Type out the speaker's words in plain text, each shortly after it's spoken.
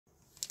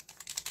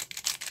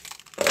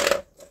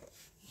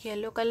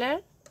yellow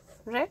color,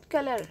 red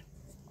color,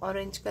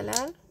 orange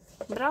color,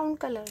 brown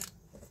color,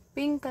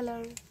 pink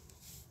color,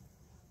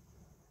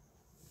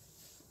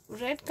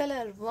 red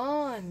color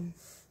 1,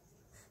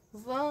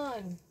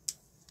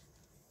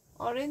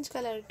 orange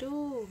color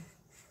 2,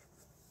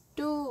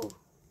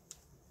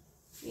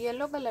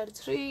 yellow color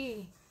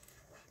 3,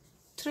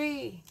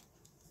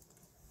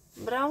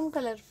 brown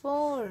color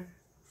 4,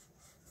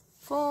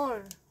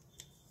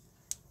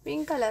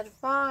 pink color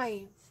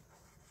 5,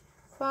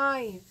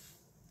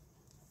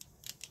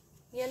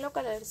 yellow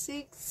color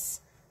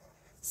 6,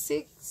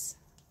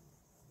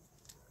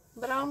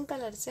 brown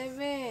color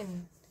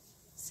 7,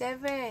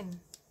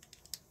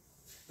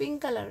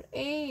 pink color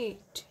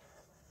 8,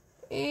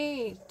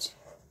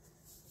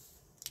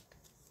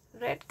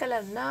 red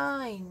color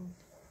 9,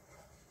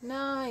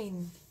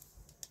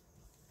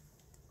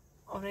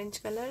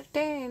 orange color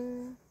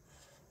 10,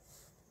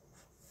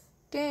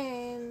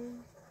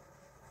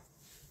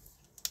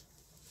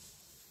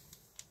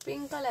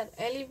 pink color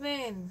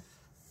 11,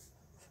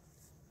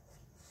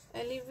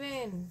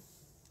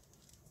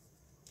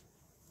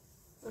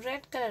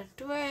 red color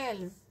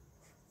 12,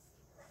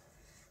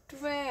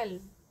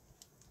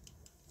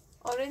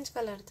 orange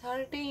color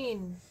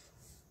 13,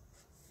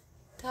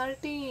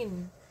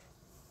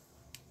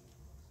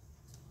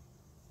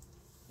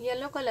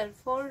 yellow color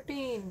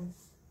 14,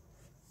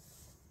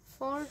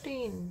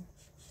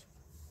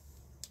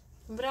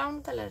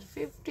 brown color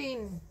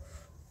 15,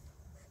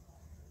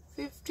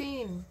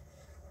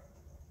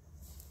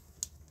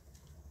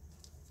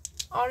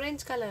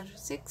 orange color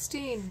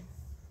 16,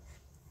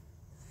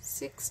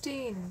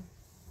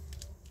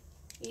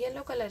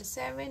 yellow color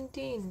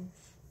 17,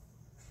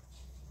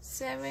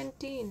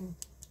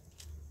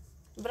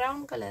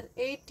 brown color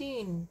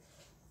 18,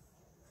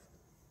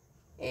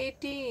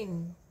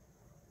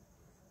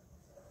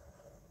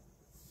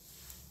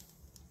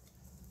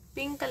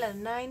 pink color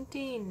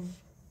 19,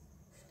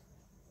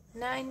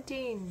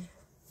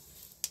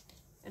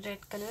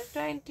 red color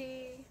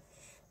 20,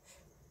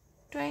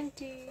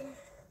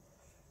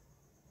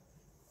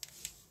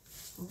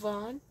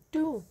 1,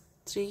 2,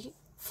 3,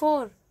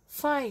 4,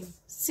 5,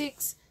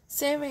 6,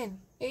 7,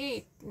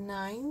 8,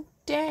 9,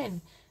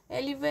 10,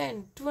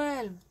 11,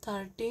 12,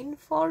 13,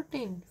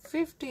 14,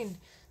 15,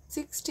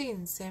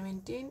 16,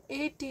 17,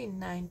 18,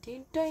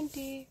 19,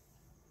 20.